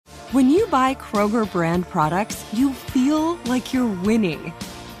When you buy Kroger brand products, you feel like you're winning.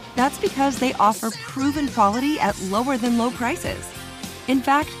 That's because they offer proven quality at lower than low prices. In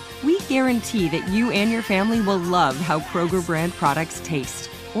fact, we guarantee that you and your family will love how Kroger brand products taste,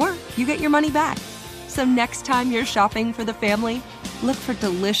 or you get your money back. So next time you're shopping for the family, look for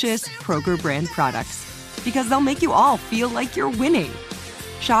delicious Kroger brand products, because they'll make you all feel like you're winning.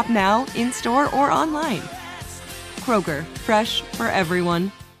 Shop now, in-store, or online. Kroger, fresh for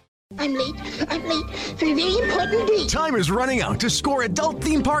everyone. I'm late for a very important date. Time is running out to score adult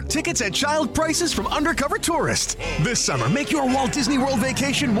theme park tickets at child prices from Undercover Tourist. This summer, make your Walt Disney World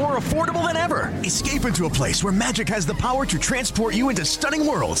vacation more affordable than ever. Escape into a place where magic has the power to transport you into stunning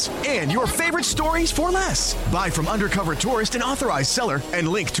worlds and your favorite stories for less. Buy from Undercover Tourist, an authorized seller, and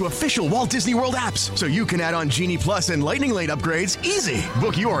link to official Walt Disney World apps so you can add on Genie Plus and Lightning Lane upgrades easy.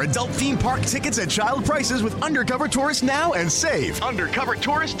 Book your adult theme park tickets at child prices with Undercover Tourist now and save.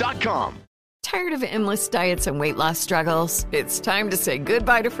 UndercoverTourist.com. Tired of endless diets and weight loss struggles? It's time to say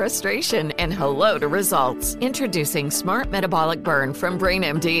goodbye to frustration and hello to results. Introducing Smart Metabolic Burn from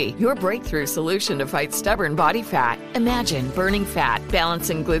BrainMD, your breakthrough solution to fight stubborn body fat. Imagine burning fat,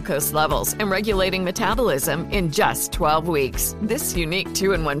 balancing glucose levels, and regulating metabolism in just 12 weeks. This unique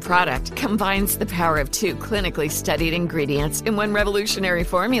 2-in-1 product combines the power of 2 clinically studied ingredients in one revolutionary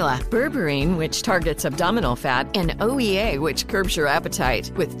formula. Berberine, which targets abdominal fat, and OEA, which curbs your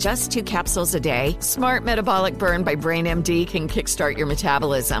appetite. With just 2 capsules a day, Smart Metabolic Burn by BrainMD can kickstart your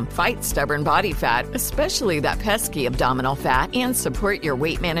metabolism, fight stubborn body fat, especially that pesky abdominal fat, and support your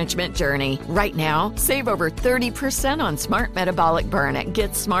weight management journey. Right now, save over 30% on Smart Metabolic Burn at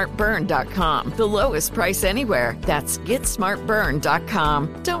GetSmartBurn.com. The lowest price anywhere. That's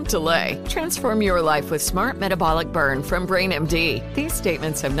GetSmartBurn.com. Don't delay. Transform your life with Smart Metabolic Burn from BrainMD. These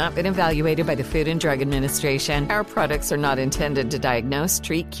statements have not been evaluated by the Food and Drug Administration. Our products are not intended to diagnose,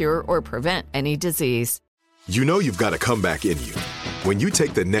 treat, cure, or prevent any disease. You know you've got a comeback in you. When you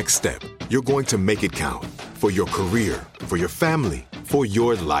take the next step, you're going to make it count. For your career, for your family, for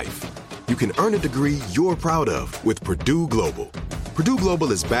your life. You can earn a degree you're proud of with Purdue Global. Purdue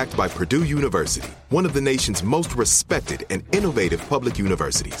Global is backed by Purdue University, one of the nation's most respected and innovative public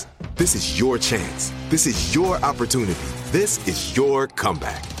universities. This is your chance. This is your opportunity. This is your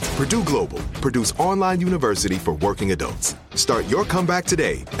comeback. Purdue Global, Purdue's online university for working adults. Start your comeback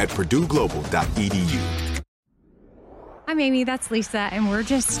today at purdueglobal.edu. I'm Amy, that's Lisa, and we're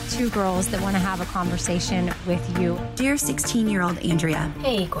just 2 girls that want to have a conversation with you. Dear 16-year-old Andrea.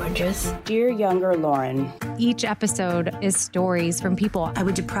 Hey, gorgeous. Dear younger Lauren. Each episode is stories from people. I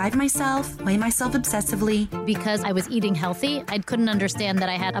would deprive myself, weigh myself obsessively. Because I was eating healthy, I couldn't understand that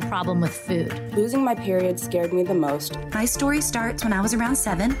I had a problem with food. Losing my period scared me the most. My story starts when I was around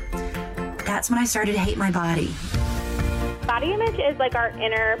 7. That's when I started to hate my body. Body image is like our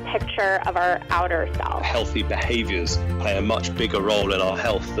inner picture of our outer self. Healthy behaviors play a much bigger role in our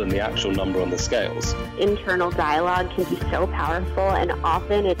health than the actual number on the scales. Internal dialogue can be so powerful, and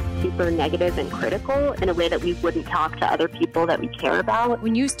often it's super negative and critical in a way that we wouldn't talk to other people that we care about.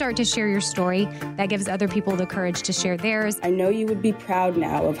 When you start to share your story, that gives other people the courage to share theirs. I know you would be proud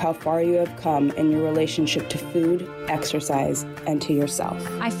now of how far you have come in your relationship to food, exercise, and to yourself.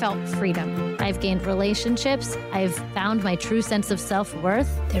 I felt freedom. I've gained relationships. I've found my true sense of self-worth.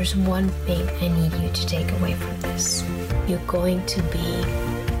 There's one thing I need you to take away from this. You're going to be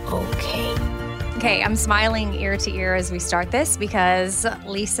okay. Okay, I'm smiling ear to ear as we start this because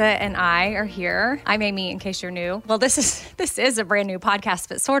Lisa and I are here. I'm Amy, in case you're new. Well, this is a brand new podcast,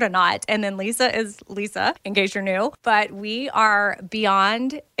 but sort of not. And then Lisa is Lisa, in case you're new. But we are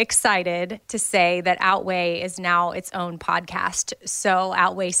beyond excited to say that Outweigh is now its own podcast. So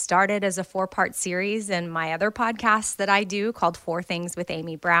Outweigh started as a 4-part series in my other podcast that I do called 4 Things with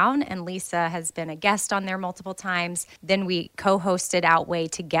Amy Brown. And Lisa has been a guest on there multiple times. Then we co-hosted Outweigh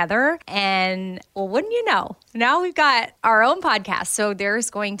together. And well, wouldn't you know, now we've got our own podcast. So there's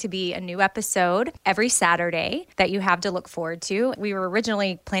going to be a new episode every Saturday that you have to look forward to. We were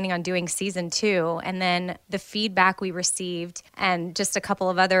originally planning on doing season 2, and then the feedback we received and just a couple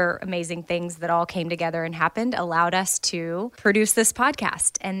of other amazing things that all came together and happened allowed us to produce this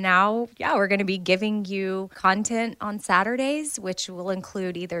podcast. And now, we're going to be giving you content on Saturdays, which will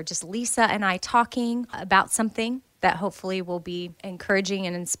include either just Lisa and I talking about something that hopefully will be encouraging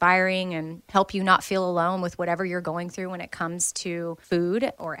and inspiring and help you not feel alone with whatever you're going through when it comes to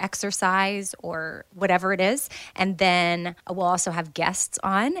food or exercise or whatever it is. And then we'll also have guests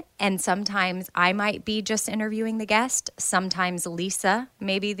on. And sometimes I might be just interviewing the guest. Sometimes Lisa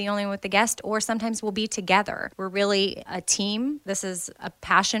may be the only one with the guest, or sometimes we'll be together. We're really a team. This is a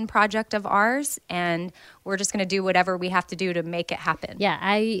passion project of ours, and we're just going to do whatever we have to do to make it happen. Yeah,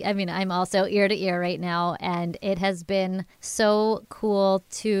 I mean, I'm also ear to ear right now, and it has been so cool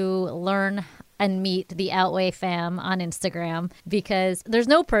to learn and meet the Outweigh fam on Instagram, because there's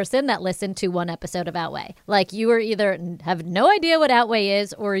no person that listened to one episode of Outweigh. Like, you were either have no idea what Outweigh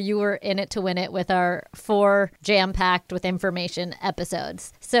is, or you were in it to win it with our 4 jam-packed with information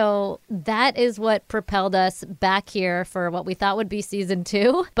episodes. So that is what propelled us back here for what we thought would be season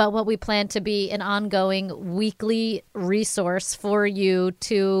 2, but what we plan to be an ongoing weekly resource for you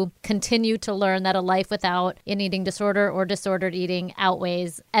to continue to learn that a life without an eating disorder or disordered eating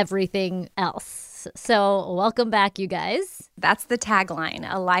outweighs everything else. So welcome back, you guys. That's the tagline.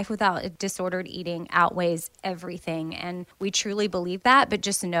 A life without disordered eating outweighs everything. And we truly believe that, but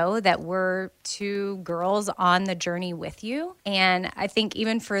just know that we're 2 girls on the journey with you. And I think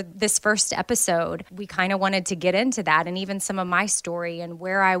even for this first episode, we kind of wanted to get into that, and even some of my story and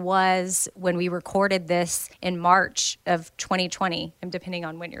where I was when we recorded this in March of 2020. And depending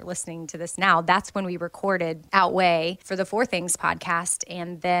on when you're listening to this now, that's when we recorded Outweigh for the 4 Things podcast.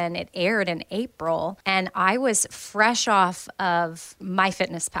 And then it aired in April. And I was fresh off of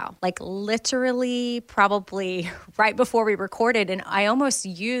MyFitnessPal, like literally probably right before we recorded. And I almost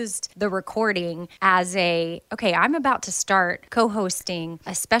used the recording as okay, I'm about to start co-hosting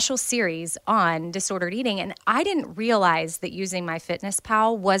a special series on disordered eating. And I didn't realize that using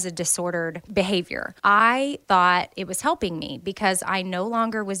MyFitnessPal was a disordered behavior. I thought it was helping me because I no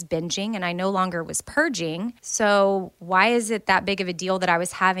longer was binging and I no longer was purging. So why is it that big of a deal that I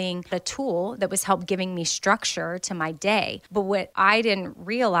was having a tool that was help giving me structure to my day? But what I didn't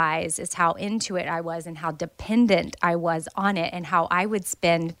realize is how into it I was and how dependent I was on it, and how I would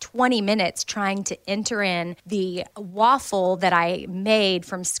spend 20 minutes trying to enter in the waffle that I made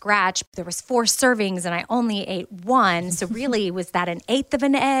from scratch. There was 4 servings and I only ate 1. So really, was that 1/8 of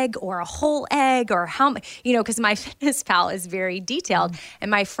an egg or a whole egg, or how much, because MyFitnessPal is very detailed.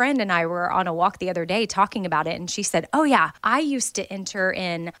 And my friend and I were on a walk the other day talking about it, and she said, oh yeah, I used to enter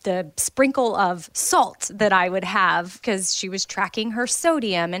in the sprinkle of salt that I would have, because she was tracking her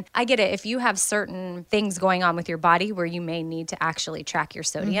sodium. And I get it. If you have certain things going on with your body where you may need to actually track your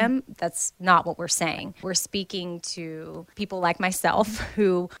sodium, that's not what we're saying. We're speaking to people like myself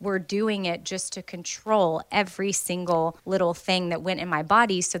who were doing it just to control every single little thing that went in my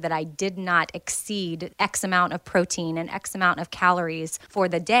body so that I did not exceed X amount of protein and X amount of calories for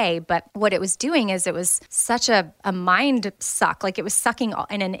the day. But what it was doing is it was such a mind suck. Like, it was sucking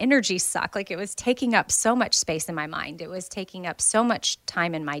and an energy suck. Like, it was taking up so much space in my mind. It was taking up so much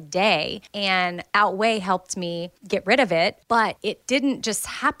time in my day, and Outweigh helped me get rid of it, but it didn't just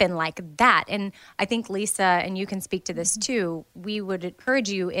happen like that. And I think, Lisa, and you can speak to this too, we would encourage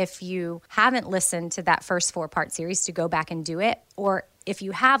you, if you haven't listened to that first 4-part series, to go back and do it. Or if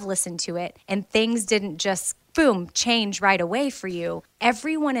you have listened to it and things didn't just boom, change right away for you,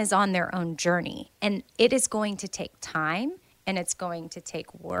 everyone is on their own journey, and it is going to take time. And it's going to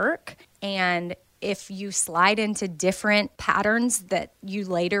take work. And if you slide into different patterns that you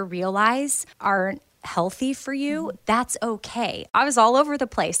later realize aren't healthy for you, that's okay. I was all over the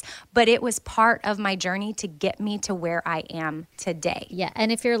place, but it was part of my journey to get me to where I am today. Yeah,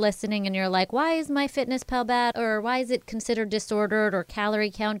 and if you're listening and you're like, why is MyFitnessPal bad, or why is it considered disordered or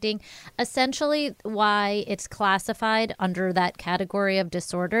calorie counting? Essentially, why it's classified under that category of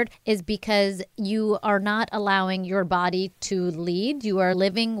disordered is because you are not allowing your body to lead. You are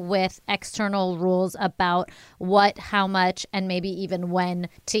living with external rules about what, how much, and maybe even when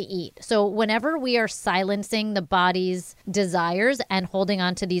to eat. So whenever we are silencing the body's desires and holding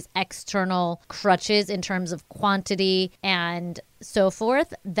on to these external crutches in terms of quantity and so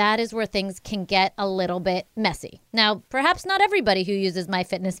forth, that is where things can get a little bit messy. Now, perhaps not everybody who uses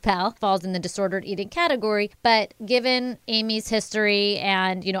MyFitnessPal falls in the disordered eating category, but given Amy's history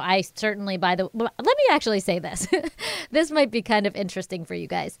and, I certainly let me actually say this. This might be kind of interesting for you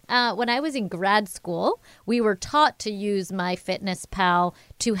guys. When I was in grad school, we were taught to use MyFitnessPal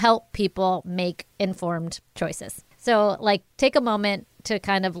to help people make informed choices. So, take a moment to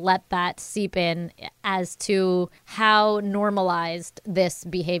kind of let that seep in as to how normalized this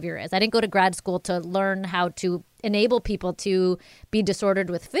behavior is. I didn't go to grad school to learn how to enable people to be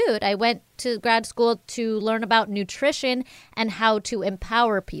disordered with food. I went to grad school to learn about nutrition and how to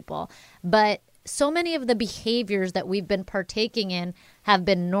empower people. But so many of the behaviors that we've been partaking in have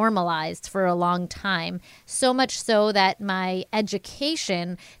been normalized for a long time, so much so that my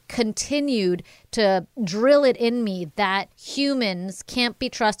education continued to drill it in me that humans can't be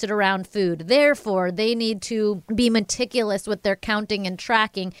trusted around food. Therefore, they need to be meticulous with their counting and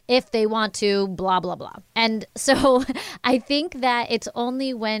tracking if they want to, blah, blah, blah. And so I think that it's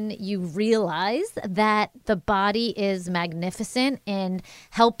only when you realize that the body is magnificent in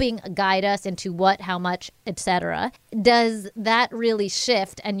helping guide us into what, how much, etc., does that really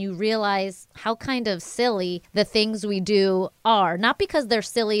shift and you realize how kind of silly the things we do are. Not because they're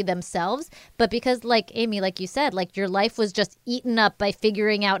silly themselves, but because, like Amy, like you said, like your life was just eaten up by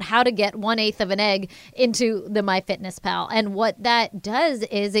figuring out how to get 1/8 of an egg into the MyFitnessPal. And what that does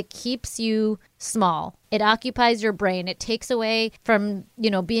is it keeps you small. It occupies your brain. It takes away from,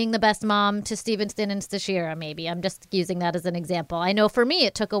 being the best mom to Stevenson and Stashira, maybe. I'm just using that as an example. I know for me,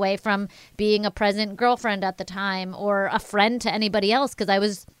 it took away from being a present girlfriend at the time or a friend to anybody else because I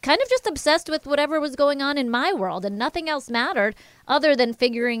was kind of just obsessed with whatever was going on in my world and nothing else mattered other than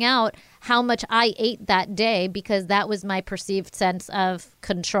figuring out how much I ate that day because that was my perceived sense of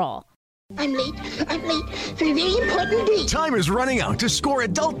control. I'm late for a very important date. Time is running out to score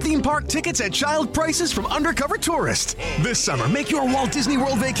adult theme park tickets at child prices from Undercover Tourist. This summer, make your Walt Disney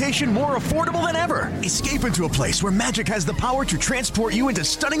World vacation more affordable than ever. Escape into a place where magic has the power to transport you into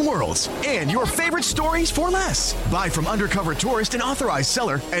stunning worlds and your favorite stories for less. Buy from Undercover Tourist, an authorized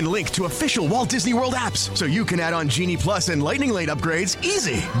seller, and link to official Walt Disney World apps so you can add on Genie Plus and Lightning Lane upgrades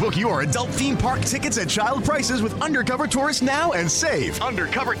easy. Book your adult theme park tickets at child prices with Undercover Tourist now and save.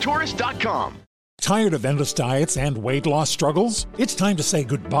 UndercoverTourist.com. Tired of endless diets and weight loss struggles? It's time to say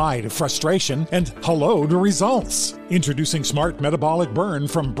goodbye to frustration and hello to results. Introducing Smart Metabolic Burn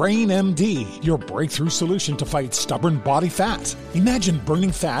from Brain MD, your breakthrough solution to fight stubborn body fat. Imagine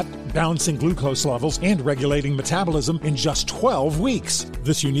burning fat, balancing glucose levels, and regulating metabolism in just 12 weeks.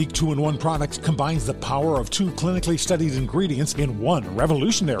 This unique 2-in-1 product combines the power of 2 clinically studied ingredients in one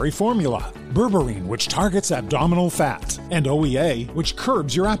revolutionary formula. Berberine, which targets abdominal fat, and OEA, which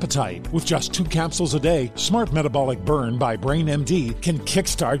curbs your appetite. With just 2 capsules a day, Smart Metabolic Burn by Brain MD can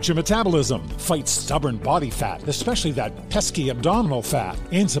kickstart your metabolism, fight stubborn body fat, especially that pesky abdominal fat,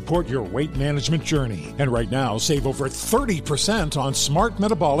 and support your weight management journey. And right now, save over 30% on Smart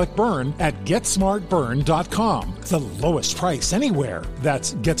Metabolic Burn at GetSmartBurn.com. The lowest price anywhere.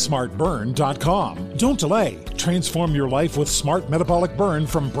 That's GetSmartBurn.com. Don't delay. Transform your life with Smart Metabolic Burn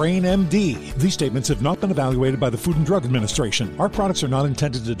from Brain MD. These statements have not been evaluated by the Food and Drug Administration. Our products are not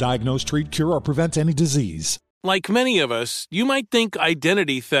intended to diagnose, treat, cure, or prevent any disease. Like many of us, you might think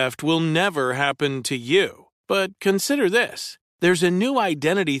identity theft will never happen to you. But consider this. There's a new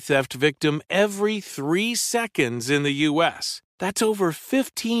identity theft victim every 3 seconds in the U.S. That's over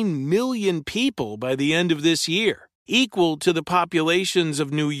 15 million people by the end of this year, equal to the populations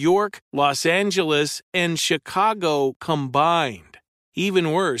of New York, Los Angeles, and Chicago combined.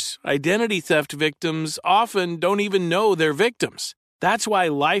 Even worse, identity theft victims often don't even know they're victims. That's why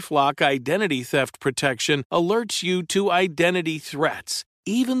LifeLock Identity Theft Protection alerts you to identity threats,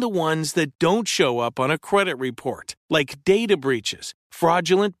 even the ones that don't show up on a credit report, like data breaches,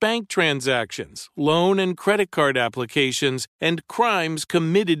 fraudulent bank transactions, loan and credit card applications, and crimes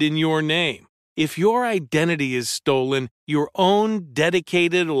committed in your name. If your identity is stolen, your own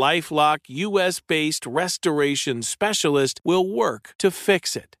dedicated LifeLock U.S.-based restoration specialist will work to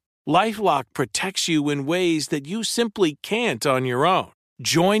fix it. LifeLock protects you in ways that you simply can't on your own.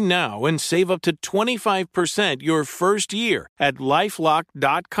 Join now and save up to 25% your first year at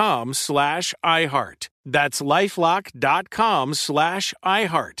LifeLock.com/iHeart. That's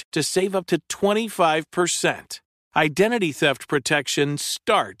LifeLock.com/iHeart to save up to 25%. Identity theft protection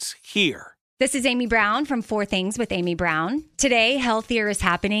starts here. This is Amy Brown from 4 Things with Amy Brown. Today, healthier is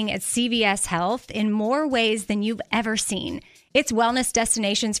happening at CVS Health in more ways than you've ever seen. It's wellness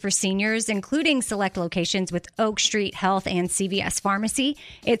destinations for seniors, including select locations with Oak Street Health and CVS Pharmacy.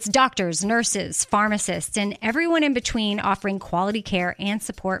 It's doctors, nurses, pharmacists, and everyone in between offering quality care and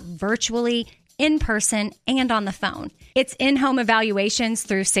support virtually, in person, and on the phone. It's in-home evaluations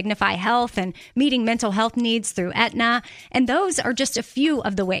through Signify Health and meeting mental health needs through Aetna. And those are just a few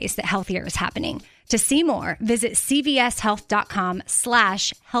of the ways that healthier is happening. To see more, visit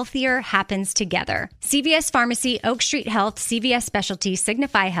cvshealth.com/healthier happens together. CVS Pharmacy, Oak Street Health, CVS Specialty,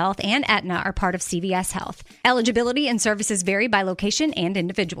 Signify Health, and Aetna are part of CVS Health. Eligibility and services vary by location and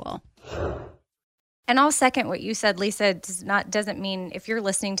individual. And I'll second what you said, Lisa. Doesn't mean if you're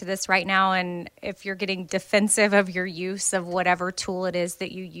listening to this right now and if you're getting defensive of your use of whatever tool it is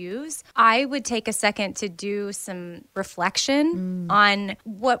that you use, I would take a second to do some reflection on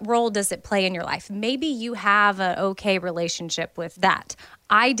what role does it play in your life. Maybe you have an okay relationship with that.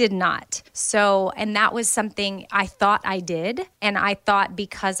 I did not. And that was something I thought I did. And I thought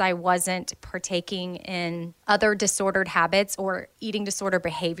because I wasn't partaking in other disordered habits or eating disorder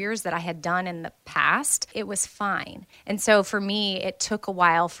behaviors that I had done in the past, it was fine. And so for me, it took a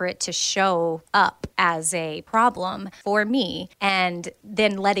while for it to show up as a problem for me. And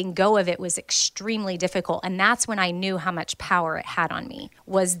then letting go of it was extremely difficult. And that's when I knew how much power it had on me,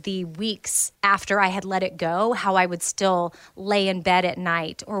 was the weeks after I had let it go, how I would still lay in bed at night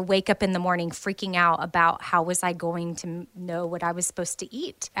or wake up in the morning freaking out about how was I going to know what I was supposed to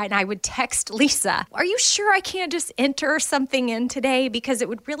eat. And I would text Lisa, are you sure I can't just enter something in today? Because it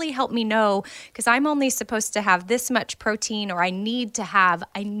would really help me know, because I'm only supposed to have this much protein, or I need to have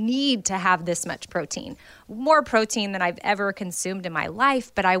this much protein. More protein than I've ever consumed in my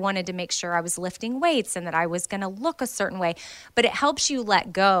life, but I wanted to make sure I was lifting weights and that I was going to look a certain way. But it helps you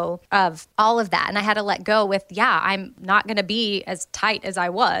let go of all of that. And I had to let go with, I'm not going to be as tight as I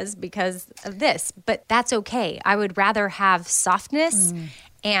was because of this, but that's okay. I would rather have softness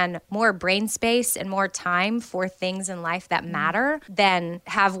and more brain space and more time for things in life that matter than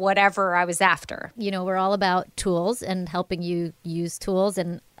have whatever I was after. We're all about tools and helping you use tools.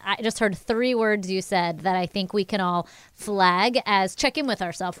 And I just heard 3 words you said that I think we can all flag as check in with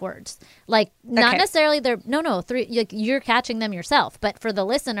ourselves words. Like, not necessarily they're, 3, you're catching them yourself, but for the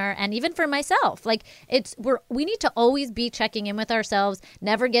listener and even for myself, like we need to always be checking in with ourselves,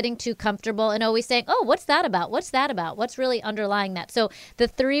 never getting too comfortable and always saying, oh, what's that about? What's that about? What's really underlying that? So the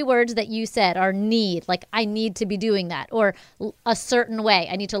 3 words that you said are need, like I need to be doing that, or a certain way.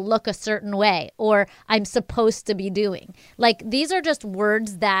 I need to look a certain way, or I'm supposed to be doing. Like, these are just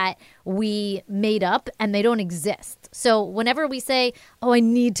words that we made up and they don't exist. So whenever we say, oh, I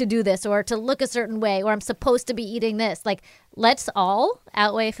need to do this, or to look a certain way, or I'm supposed to be eating this, like, let's all,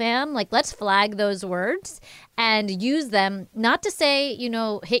 Outweigh fam, like, let's flag those words and use them, not to say,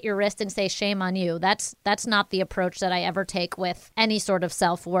 hit your wrist and say shame on you. That's not the approach that I ever take with any sort of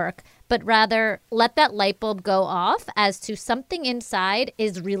self-work, but rather let that light bulb go off as to something inside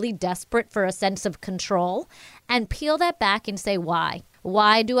is really desperate for a sense of control, and peel that back and say, why?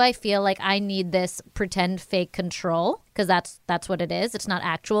 Why do I feel like I need this pretend fake control? Because that's what it is. It's not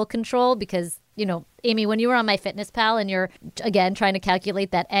actual control because, Amy, when you were on MyFitnessPal and you're, again, trying to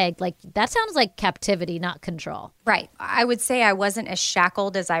calculate that egg, like that sounds like captivity, not control. Right. I would say I wasn't as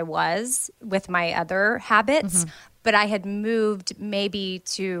shackled as I was with my other habits. But I had moved maybe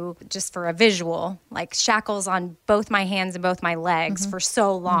to, just for a visual, like shackles on both my hands and both my legs for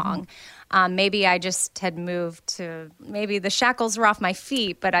so long. Maybe I just had moved to, maybe the shackles were off my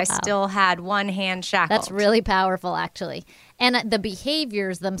feet, but I still had one hand shackled. That's really powerful, actually. And the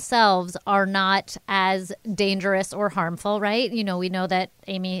behaviors themselves are not as dangerous or harmful, right? We know that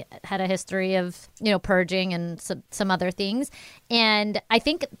Amy had a history of, purging and some other things. And I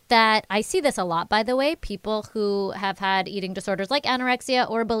think that I see this a lot, by the way. People who have had eating disorders like anorexia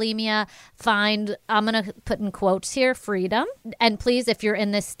or bulimia find, I'm going to put in quotes here, freedom. And please, if you're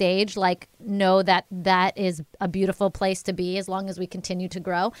in this stage, like, know that that is a beautiful place to be as long as we continue to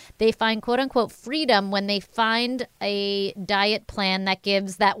grow. They find, quote unquote, freedom when they find a diet plan that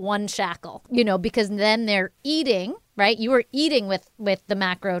gives that one shackle, because then they're eating, right? You were eating with the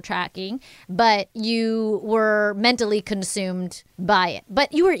macro tracking, but you were mentally consumed by it.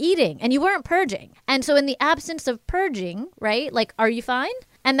 But you were eating and you weren't purging. And so in the absence of purging, right? Like, are you fine?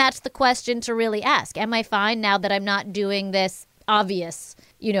 And that's the question to really ask. Am I fine now that I'm not doing this obvious,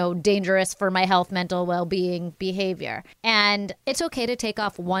 dangerous for my health, mental well-being behavior? And it's okay to take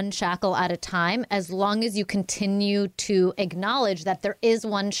off one shackle at a time as long as you continue to acknowledge that there is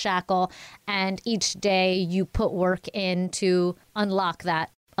one shackle and each day you put work in to unlock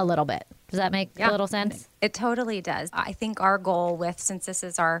that a little bit. Does that make a little sense? It totally does. I think our goal since this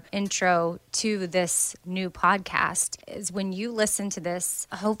is our intro to this new podcast, is when you listen to this,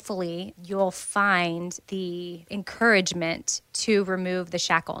 hopefully you'll find the encouragement to remove the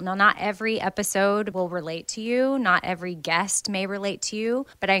shackle. Now, not every episode will relate to you. Not every guest may relate to you,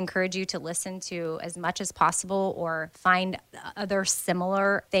 but I encourage you to listen to as much as possible or find other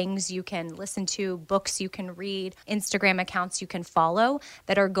similar things you can listen to, books you can read, Instagram accounts you can follow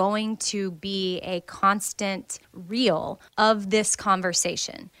that are going to be a constant constant reel of this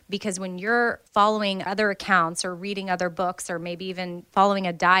conversation. Because when you're following other accounts or reading other books or maybe even following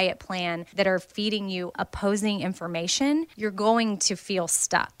a diet plan that are feeding you opposing information, you're going to feel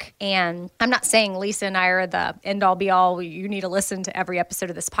stuck. And I'm not saying Lisa and I are the end all be all, you need to listen to every episode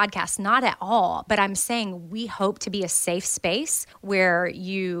of this podcast. Not at all. But I'm saying we hope to be a safe space where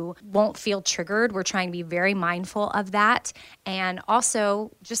you won't feel triggered. We're trying to be very mindful of that. And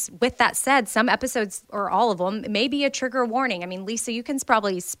also, just with that said, some episodes or all of them may be a trigger warning. I mean, Lisa, you can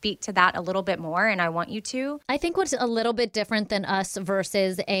probably speak to that a little bit more, and I want you to. I think what's a little bit different than us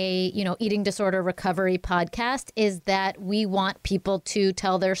versus a, eating disorder recovery podcast is that we want people to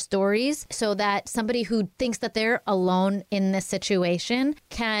tell their stories so that somebody who thinks that they're alone in this situation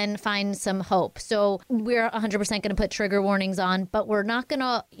can find some hope. So we're 100% going to put trigger warnings on, but we're not going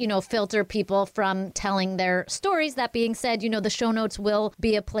to, filter people from telling their stories. That being said, the show notes will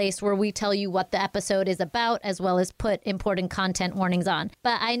be a place where we tell you what the episode is about, as well as put important content warnings on.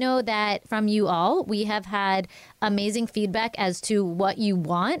 But I know that from you all, we have had amazing feedback as to what you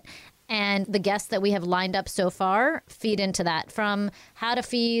want. And the guests that we have lined up so far feed into that, from how to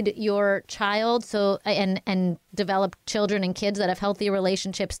feed your child and develop children and kids that have healthy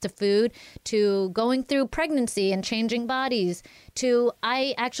relationships to food, to going through pregnancy and changing bodies, to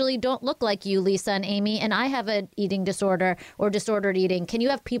I actually don't look like you, Lisa and Amy, and I have an eating disorder or disordered eating. Can you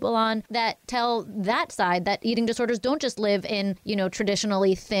have people on that tell that side that eating disorders don't just live in,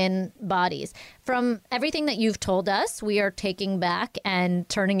 traditionally thin bodies? From everything that you've told us, we are taking back and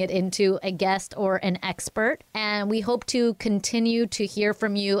turning it into a guest or an expert. And we hope to continue to hear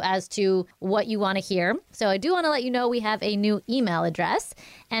from you as to what you want to hear. So I do want to let you know we have a new email address,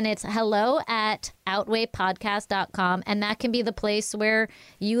 and it's hello@outweightpodcast.com. And that can be the place where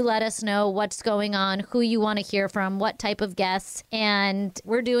you let us know what's going on, who you want to hear from, what type of guests. And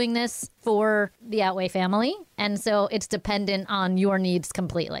we're doing this for the Outweigh family. And so it's dependent on your needs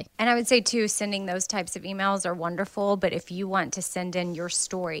completely. And I would say, too, sending those types of emails are wonderful. But if you want to send in your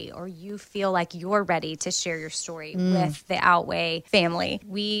story, or you feel like you're ready to share your story with the Outweigh family,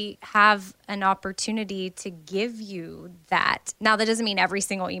 we have an opportunity to give you that. Now, that doesn't mean every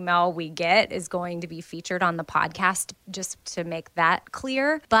single email we get is going to be featured on the podcast, just to make that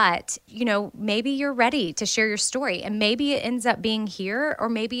clear. But, maybe you're ready to share your story. And maybe it ends up being here, or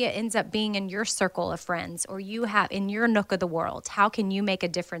maybe it ends up being in your circle of friends, or you have in your nook of the world. How can you make a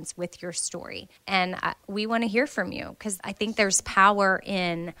difference with your story? And we want to hear from you, because I think there's power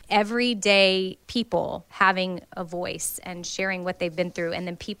in everyday people having a voice and sharing what they've been through, and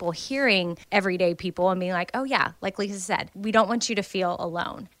then people hearing everyday people and being like, oh yeah, like Lisa said, we don't want you to feel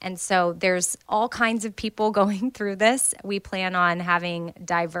alone. And so there's all kinds of people going through this. We plan on having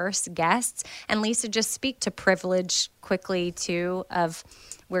diverse guests. And Lisa, just speak to privilege quickly too, of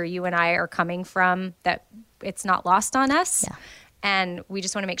where you and I are coming from, that it's not lost on us. Yeah. And we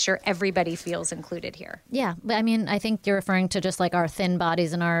just want to make sure everybody feels included here. Yeah. But I mean, I think you're referring to just like our thin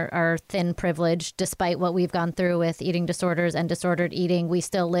bodies and our thin privilege. Despite what we've gone through with eating disorders and disordered eating, we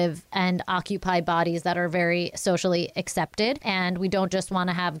still live and occupy bodies that are very socially accepted. And we don't just want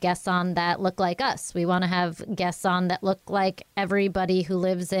to have guests on that look like us. We want to have guests on that look like everybody who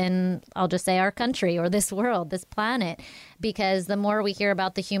lives in, I'll just say, our country or this world, this planet. Because the more we hear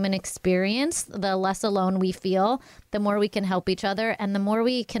about the human experience, the less alone we feel, the more we can help each other, and the more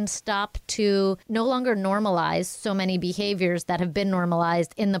we can stop to no longer normalize so many behaviors that have been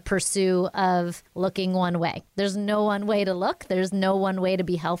normalized in the pursuit of looking one way. There's no one way to look. There's no one way to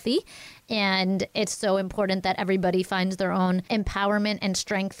be healthy. And it's so important that everybody finds their own empowerment and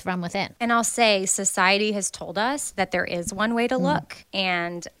strength from within. And I'll say society has told us that there is one way to look.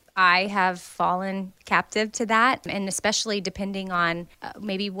 And I have fallen captive to that, and especially depending on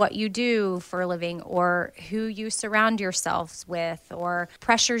maybe what you do for a living, or who you surround yourselves with, or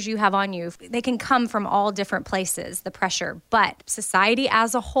pressures you have on you. They can come from all different places, the pressure. But society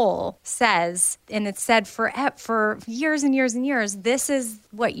as a whole says, and it's said for years and years and years, this is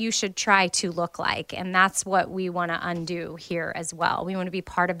what you should try to look like. And that's what we want to undo here as well. We want to be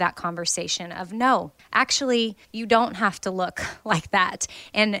part of that conversation of, no, actually, you don't have to look like that.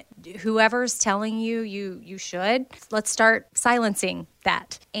 And whoever's telling you should, let's start silencing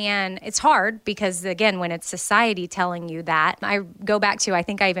that. And it's hard because, again, when it's society telling you that, I go back to, I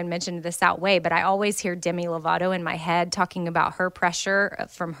think I even mentioned this Outweigh, but I always hear Demi Lovato in my head talking about her pressure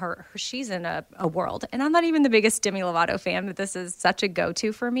from her she's in a world. And I'm not even the biggest Demi Lovato fan, but this is such a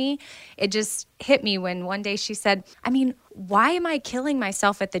go-to for me. It just hit me when one day she said, I mean, why am I killing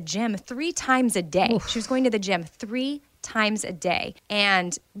myself at the gym 3 times a day? Oof. She was going to the gym 3 times a day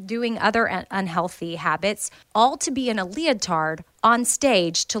and doing other unhealthy habits, all to be in a leotard on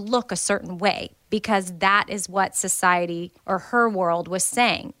stage to look a certain way, because that is what society or her world was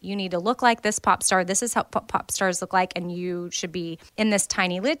saying. You need to look like this pop star. This is how pop stars look like, and you should be in this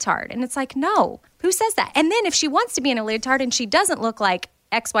tiny leotard. And it's like, no, who says that? And then if she wants to be in a leotard and she doesn't look like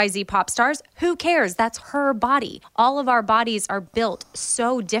XYZ pop stars, who cares? That's her body. All of our bodies are built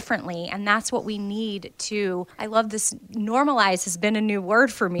so differently, and that's what we need to, I love this, normalize has been a new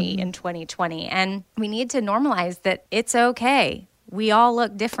word for me in 2020, and we need to normalize that it's okay. We all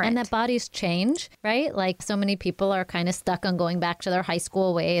look different. And that bodies change, right? Like so many people are kind of stuck on going back to their high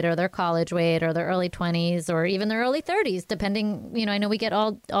school weight or their college weight or their early 20s or even their early 30s, depending, I know we get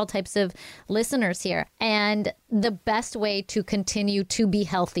all types of listeners here. And the best way to continue to be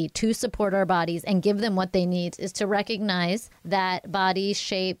healthy, to support our bodies and give them what they need is to recognize that body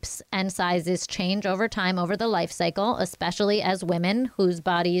shapes and sizes change over time, over the life cycle, especially as women whose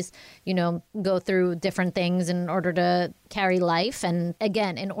bodies, go through different things in order to carry life. And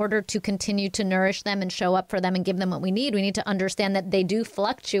again, in order to continue to nourish them and show up for them and give them what we need to understand that they do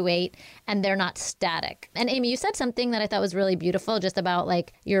fluctuate and they're not static. And Amy, you said something that I thought was really beautiful, just about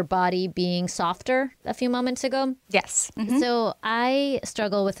like your body being softer a few moments ago. Yes. Mm-hmm. So I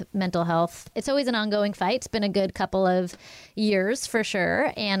struggle with mental health. It's always an ongoing fight. It's been a good couple of years for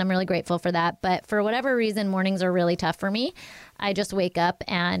sure. And I'm really grateful for that. But for whatever reason, mornings are really tough for me. I just wake up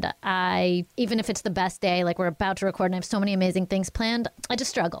and even if it's the best day, like we're about to record and I have so many amazing things planned, I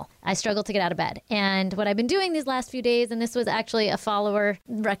just struggle. I struggle to get out of bed. And what I've been doing these last few days, and this was actually a follower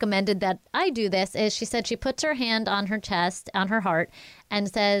recommended that I do this, is she said she puts her hand on her chest, on her heart, and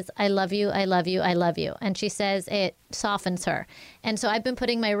says, I love you, I love you, I love you. And she says it softens her. And so I've been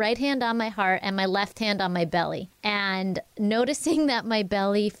putting my right hand on my heart and my left hand on my belly and noticing that my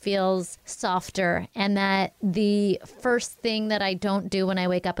belly feels softer, and that the first thing that I don't do when I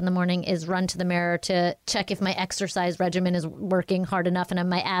wake up in the morning is run to the mirror to check if my exercise regimen is working hard enough and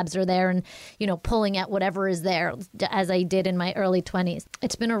my abs are there and, pulling at whatever is there, as I did in my early 20s.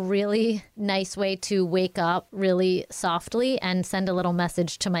 It's been a really nice way to wake up really softly and send a little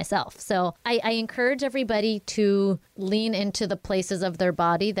message to myself. So I encourage everybody to lean into the places of their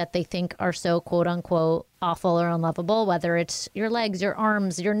body that they think are so quote unquote awful or unlovable, whether it's your legs, your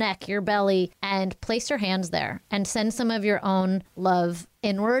arms, your neck, your belly, and place your hands there and send some of your own love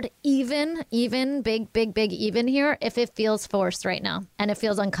inward, even big even here, if it feels forced right now and it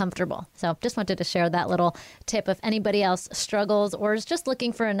feels uncomfortable. So just wanted to share that little tip if anybody else struggles or is just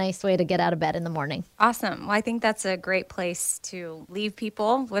looking for a nice way to get out of bed in the morning. Awesome. Well, I think that's a great place to leave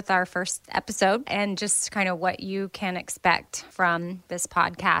people with our first episode and just kind of what you can expect from this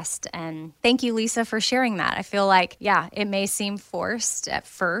podcast. And thank you, Lisa, for sharing that. I feel like, it may seem forced at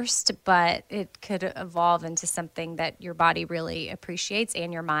first, but it could evolve into something that your body really appreciates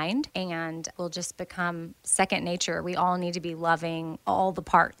and your mind, and will just become second nature. We all need to be loving all the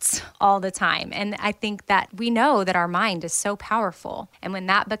parts all the time. And I think that we know that our mind is so powerful. And when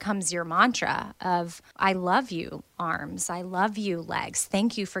that becomes your mantra of, I love you, arms, I love you, legs,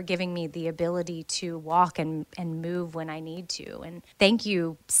 thank you for giving me the ability to walk and move when I need to. And thank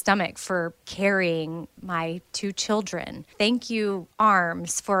you, stomach, for carrying my 2 children. Thank you,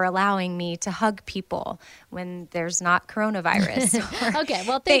 arms, for allowing me to hug people when there's not coronavirus. Okay,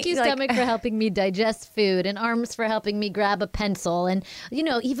 well, thank you, stomach, for helping me digest food, and arms for helping me grab a pencil. And,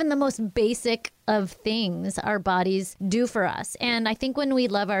 even the most basic of things our bodies do for us. And I think when we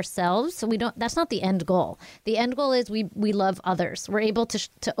love ourselves, that's not the end goal. The end goal is we love others. We're able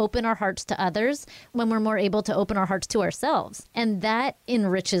to open our hearts to others when we're more able to open our hearts to ourselves. And that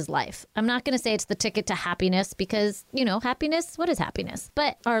enriches life. I'm not going to say it's the ticket to happiness because, happiness, what is happiness?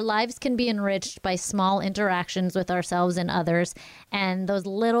 But our lives can be enriched by small interactions with ourselves and others. And those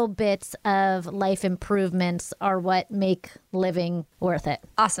little bits of life improvements are what make living worth it.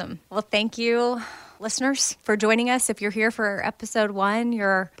 Awesome. Well, thank you, listeners, for joining us. If you're here for episode 1,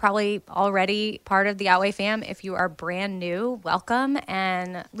 you're probably already part of the Outweigh fam. If you are brand new, welcome.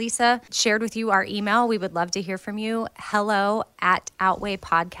 And Lisa shared with you our email. We would love to hear from you.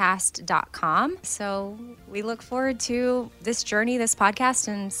 hello@outweighpodcast.com. So we look forward to this journey, this podcast,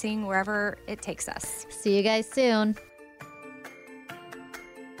 and seeing wherever it takes us. See you guys soon.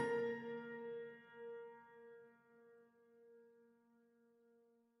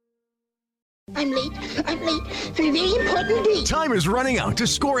 I'm late for a very important date. Time is running out to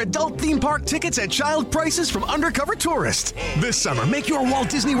score adult theme park tickets at child prices from Undercover Tourist. This summer, make your Walt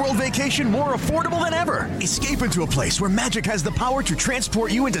Disney World vacation more affordable than ever. Escape into a place where magic has the power to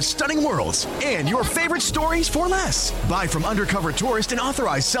transport you into stunning worlds and your favorite stories for less. Buy from Undercover Tourist, an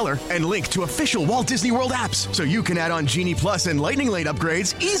authorized seller, and link to official Walt Disney World apps so you can add on Genie Plus and Lightning Lane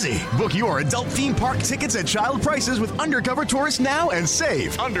upgrades easy. Book your adult theme park tickets at child prices with Undercover Tourist now and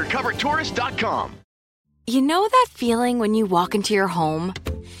save. UndercoverTourist.com. You know that feeling when you walk into your home,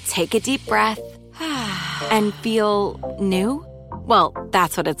 take a deep breath, and feel new? Well,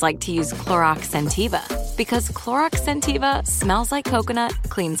 that's what it's like to use Clorox Scentiva. Because Clorox Scentiva smells like coconut,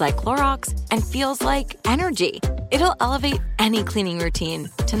 cleans like Clorox, and feels like energy. It'll elevate any cleaning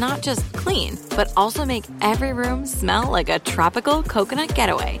routine to not just clean, but also make every room smell like a tropical coconut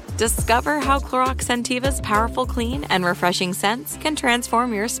getaway. Discover how Clorox Scentiva's powerful clean and refreshing scents can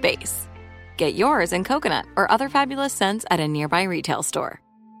transform your space. Get yours in coconut or other fabulous scents at a nearby retail store.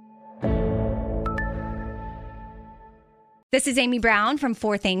 This is Amy Brown from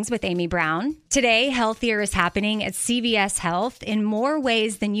 4 Things with Amy Brown. Today, healthier is happening at CVS Health in more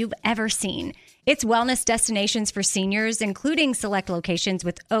ways than you've ever seen. It's wellness destinations for seniors, including select locations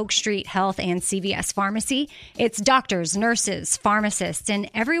with Oak Street Health and CVS Pharmacy. It's doctors, nurses, pharmacists, and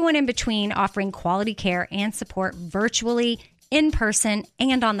everyone in between offering quality care and support virtually, in person,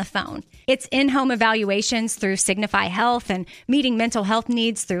 and on the phone. It's in-home evaluations through Signify Health and meeting mental health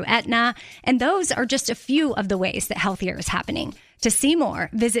needs through Aetna. And those are just a few of the ways that healthier is happening. To see more,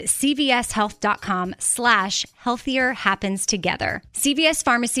 visit cvshealth.com/healthier happens together. CVS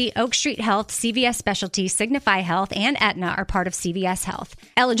Pharmacy, Oak Street Health, CVS Specialty, Signify Health, and Aetna are part of CVS Health.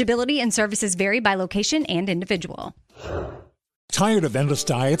 Eligibility and services vary by location and individual. Tired of endless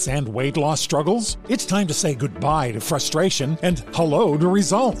diets and weight loss struggles? It's time to say goodbye to frustration and hello to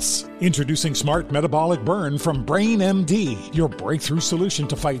results. Introducing Smart Metabolic Burn from Brain MD, your breakthrough solution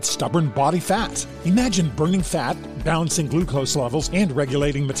to fight stubborn body fat. Imagine burning fat, balancing glucose levels, and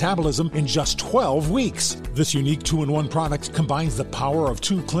regulating metabolism in just 12 weeks. This unique 2-in-1 product combines the power of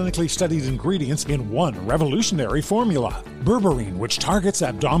 2 clinically studied ingredients in one revolutionary formula. Berberine, which targets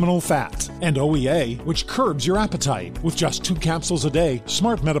abdominal fat, and OEA, which curbs your appetite. With just 2 capsules a day,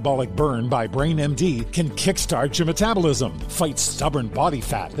 Smart Metabolic Burn by Brain MD can kickstart your metabolism, fight stubborn body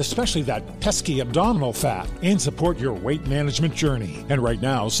fat, especially that pesky abdominal fat, and support your weight management journey. And right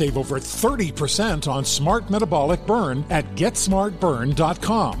now, save over 30% on Smart Metabolic Burn at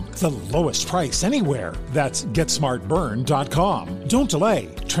GetSmartBurn.com. The lowest price anywhere. That's GetSmartBurn.com. Don't delay.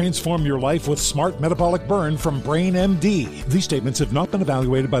 Transform your life with Smart Metabolic Burn from Brain MD. These statements have not been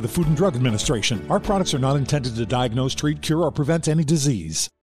evaluated by the Food and Drug Administration. Our products are not intended to diagnose, treat, cure, or prevent any disease.